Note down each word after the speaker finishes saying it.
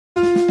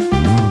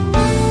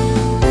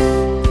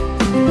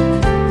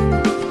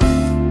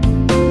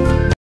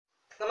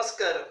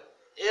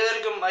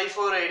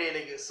24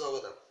 ഐഡിയയിലേക്ക്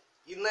സ്വാഗതം.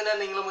 ഇന്ന് ഞാൻ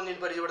നിങ്ങളുടെ മുന്നിൽ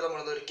പരിചയപ്പെടുത്താൻ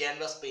പോകുന്നത് ഒരു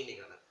ക്യാൻവാസ്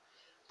പെയിന്റിംഗ് ആണ്.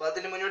 അപ്പോൾ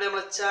അതിന് മുന്നോടി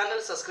നമ്മുടെ ചാനൽ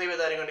സബ്സ്ക്രൈബ്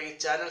ചെയ്താരെങ്കിൽ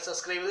ചാനൽ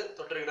സബ്സ്ക്രൈബ് ചെയ്ത്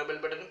തൊട്ടടുത്ത ബെൽ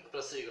ബട്ടൺ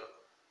പ്രസ് ചെയ്യുക.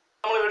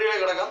 നമ്മൾ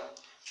വീഡിയോയിലേക്ക് കിടക്കാം.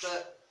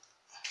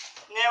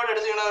 ഞാൻ ഇവിടെ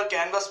എടുത്തിരിക്കുന്ന ഒരു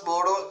ക്യാൻവാസ്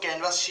ബോർഡോ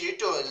ക്യാൻവാസ്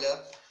ഷീറ്റോ അല്ല,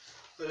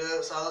 ഒരു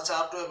സാധാ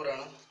ചാർട്ട്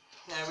പേപ്പറാണ്.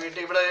 ഞാൻ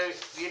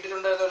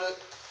വീട്ടിലുണ്ടായിരുന്ന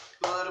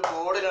ഒരു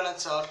ബോർഡിലാണ്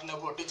ചാർട്ടിനെ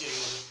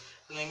പൊട്ടിച്ചിരിക്കുന്നത്.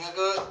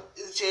 നിങ്ങൾക്ക്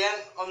ഇത് ചെയ്യാൻ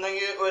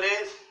ഒന്നെങ്കിൽ ഒരേ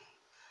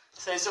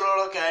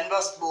സൈസിലുള്ള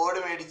ക്യാൻവാസ്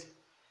ബോർഡ് മേടിച്ച്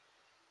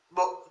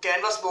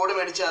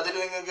അതിൽ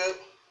നിങ്ങൾക്ക്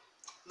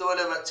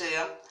ഇതുപോലെ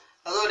ചെയ്യാം.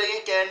 അതുപോലെ ഈ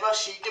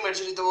ക്യാൻവാസ് ഷീറ്റ്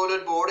മേടിച്ചിട്ട് ഇതുപോലെ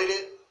ഒരു ബോർഡിൽ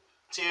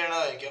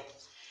ചെയ്യണമായിരിക്കും.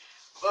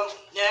 അപ്പം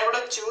ഞാൻ ഇവിടെ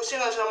ചൂസ്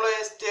ചെയ്യുന്ന വെച്ചാൽ നമ്മൾ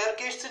സ്റ്റെയർ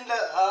കേസിൻ്റെ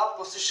ആ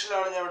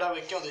പൊസിഷനിലാണ് ഞാൻ ഇവിടെ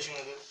വയ്ക്കാൻ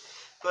ഉദ്ദേശിക്കുന്നത്.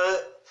 ഇപ്പോൾ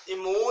ഈ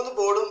 3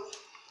 ബോർഡും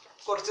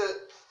കുറച്ച്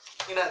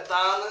ഇങ്ങനെ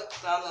താന്ന്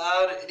ആ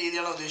ഒരു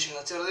രീതിയാണ്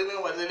ഉദ്ദേശിക്കുന്നത്. ചെറുതിൽ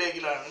നിന്ന്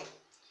വലുതിലേക്കിലാണ്.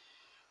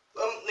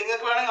 അപ്പം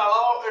നിങ്ങൾക്ക് വേണമെങ്കിൽ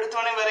അളവ് എടുത്ത്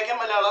വേണമെങ്കിൽ വരയ്ക്കാം,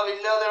 അല്ല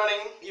അളവില്ലാതെ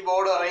വേണമെങ്കിൽ ഈ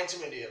ബോർഡ്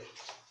അറേഞ്ച്മെന്റ് ചെയ്യാം.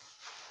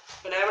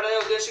 അപ്പം ഞാൻ ഇവിടെ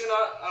ഉദ്ദേശിക്കുന്ന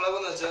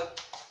അളവെന്ന് വെച്ചാൽ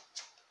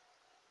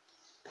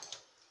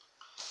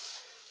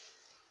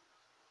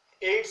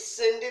 8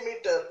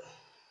 സെന്റിമീറ്റർ.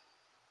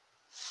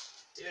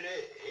 ഒരു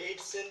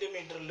 8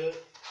 സെന്റിമീറ്ററിൽ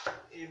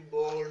ഈ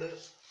ബോർഡ്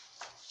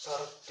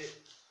കറക്റ്റ്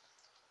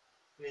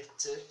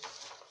വെച്ച്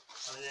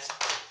അതിന്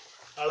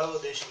അളവ്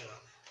ഉദ്ദേശിക്കണം.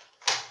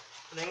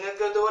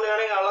 നിങ്ങൾക്ക്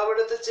ഇതുപോലെയാണെങ്കിൽ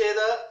അളവെടുത്ത്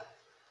ചെയ്താൽ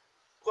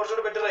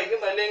കുറച്ചുകൂടി ബെറ്റർ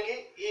ആയിരിക്കും. അല്ലെങ്കിൽ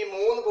ഈ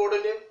 3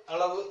 ബോർഡിൻ്റെയും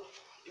അളവ്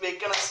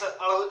വെക്കണ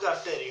അളവ്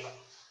കറക്റ്റ് ആയിരിക്കണം.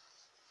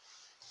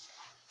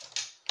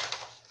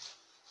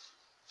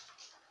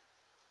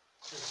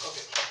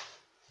 ഓക്കെ,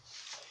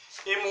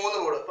 ഈ 3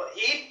 ബോർഡ് ഇപ്പം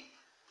ഈ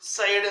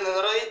സൈഡിൽ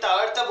നിന്ന് ഈ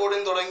താഴത്തെ ബോർഡിൽ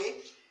നിന്ന് തുടങ്ങി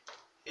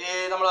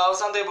നമ്മൾ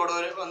അവസാനത്തെ ബോർഡ്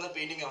വരെ വന്ന്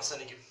പെയിന്റിങ്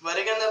അവസാനിക്കും.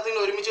 വരയ്ക്കാൻ നേരത്തിൽ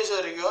ഒരുമിച്ച് വെച്ച്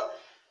വരയ്ക്കുക.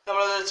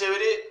 നമ്മൾ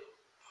ചെവര്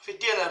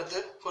ഫിറ്റ് ചെയ്യാൻ നേരത്ത്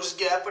കുറച്ച്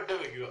ഗ്യാപ്പ് ഇട്ട്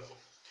വെക്കുക.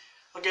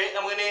 ഓക്കെ,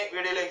 നമുക്കിനി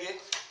വീഡിയോയിലേക്ക്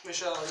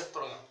വിഷയം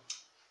തുടങ്ങാം.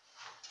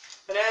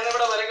 ഞാൻ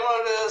ഇവിടെ വരയ്ക്കുമ്പോൾ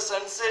ഒരു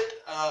സൺസെറ്റ്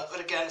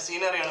ഒരു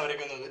സീനറിയാണ്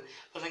വരയ്ക്കുന്നത്.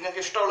 അപ്പോൾ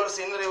നിങ്ങൾക്ക് ഇഷ്ടമുള്ളൊരു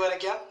സീനറി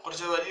വരയ്ക്കാം.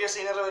 കുറച്ച് വലിയ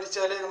സീനറി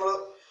വരച്ചാൽ നമ്മൾ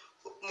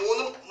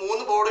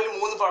 3 ബോർഡിൽ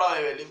 3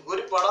 പടമായി വരും.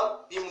 ഒരു പടം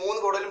ഈ 3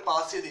 ബോർഡിലും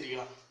പാസ്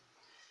ചെയ്തിരിക്കണം.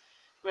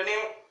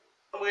 ഇനിയും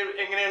നമുക്ക്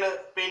എങ്ങനെയാണ്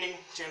പെയിന്റിങ്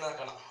ചെയ്യുന്നത്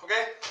കാണാം. ഓക്കെ,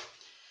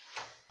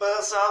 ഇപ്പോൾ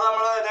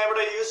സാധാരണ ഞാൻ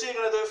ഇവിടെ യൂസ്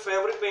ചെയ്യുന്നത്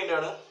ഫാബ്രിക് പെയിന്റ്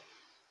ആണ്.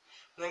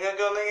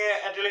 നിങ്ങൾക്ക് ഒന്നെങ്കിൽ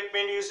അക്രിലിക്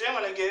പെയിന്റ് യൂസ് ചെയ്യാം,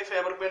 അല്ലെങ്കിൽ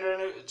ഫാബ്രിക്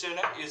പെയിന്റ്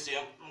യൂസ്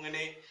ചെയ്യാം.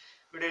 അങ്ങനെ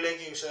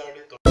വീഡിയോയിലേക്ക് യൂസ് ചെയ്യാൻ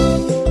വേണ്ടി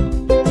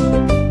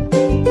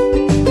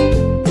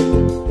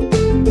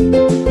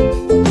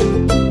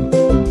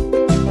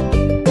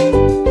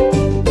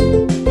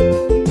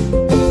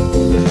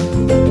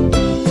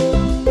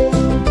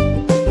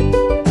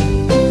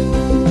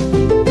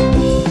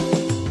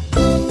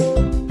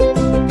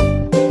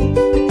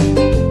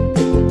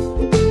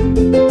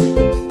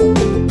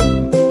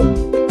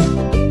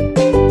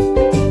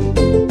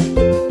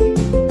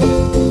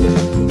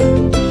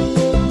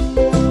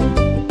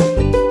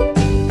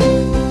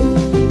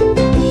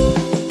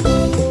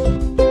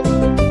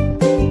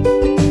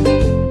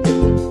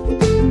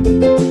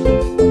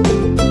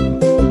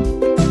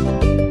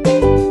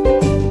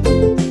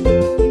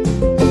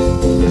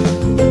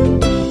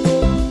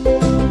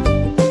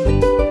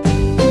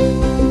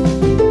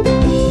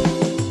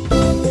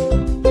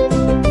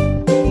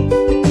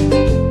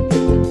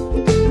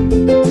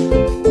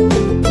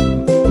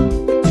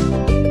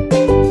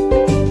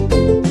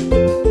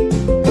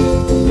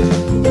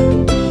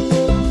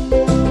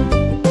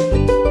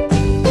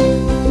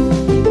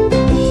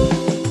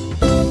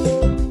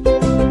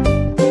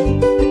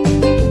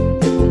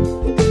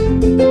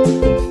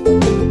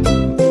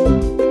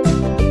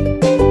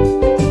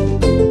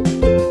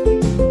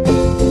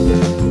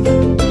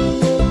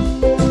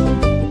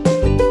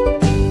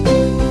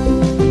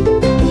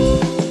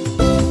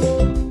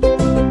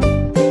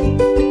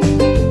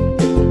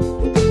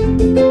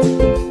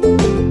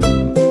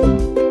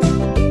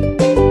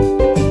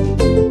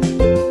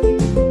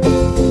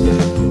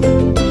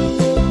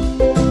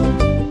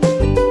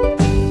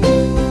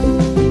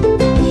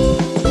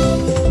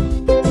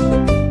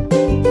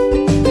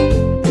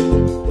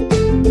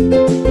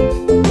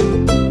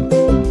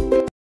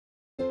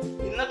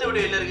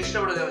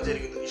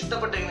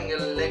ഇഷ്ടപ്പെട്ടെങ്കിൽ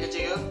ലൈക്ക്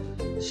ചെയ്യുക,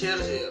 ഷെയർ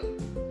ചെയ്യുക.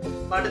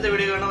 അടുത്ത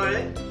വീഡിയോ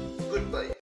കാണുന്നവരെ ഗുഡ് ബൈ.